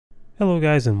Hello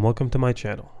guys and welcome to my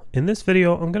channel. In this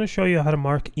video I'm going to show you how to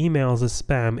mark emails as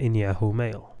spam in Yahoo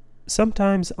Mail.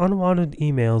 Sometimes unwanted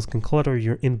emails can clutter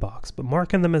your inbox, but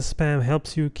marking them as spam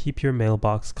helps you keep your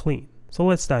mailbox clean. So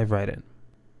let's dive right in.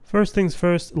 First things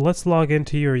first, let's log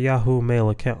into your Yahoo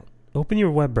Mail account. Open your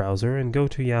web browser and go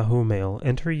to Yahoo Mail,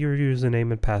 enter your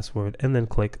username and password, and then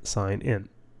click sign in.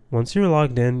 Once you're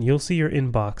logged in, you'll see your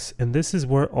inbox, and this is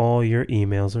where all your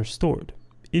emails are stored.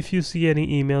 If you see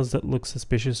any emails that look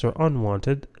suspicious or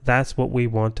unwanted, that's what we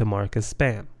want to mark as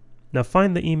spam. Now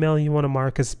find the email you want to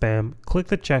mark as spam, click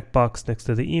the checkbox next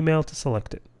to the email to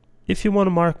select it. If you want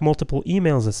to mark multiple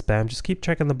emails as spam, just keep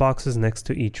checking the boxes next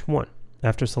to each one.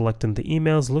 After selecting the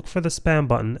emails, look for the spam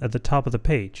button at the top of the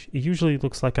page. It usually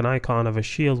looks like an icon of a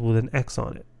shield with an X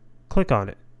on it. Click on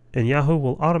it, and Yahoo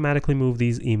will automatically move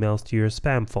these emails to your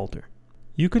spam folder.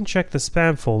 You can check the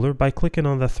spam folder by clicking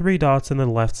on the three dots in the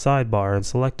left sidebar and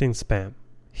selecting spam.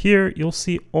 Here you'll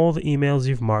see all the emails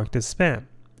you've marked as spam.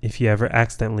 If you ever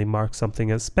accidentally mark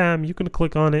something as spam, you can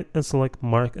click on it and select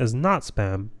mark as not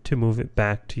spam to move it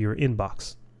back to your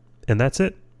inbox. And that's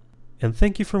it. And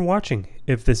thank you for watching.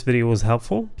 If this video was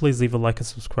helpful, please leave a like and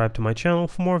subscribe to my channel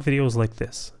for more videos like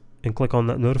this. And click on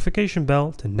that notification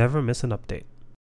bell to never miss an update.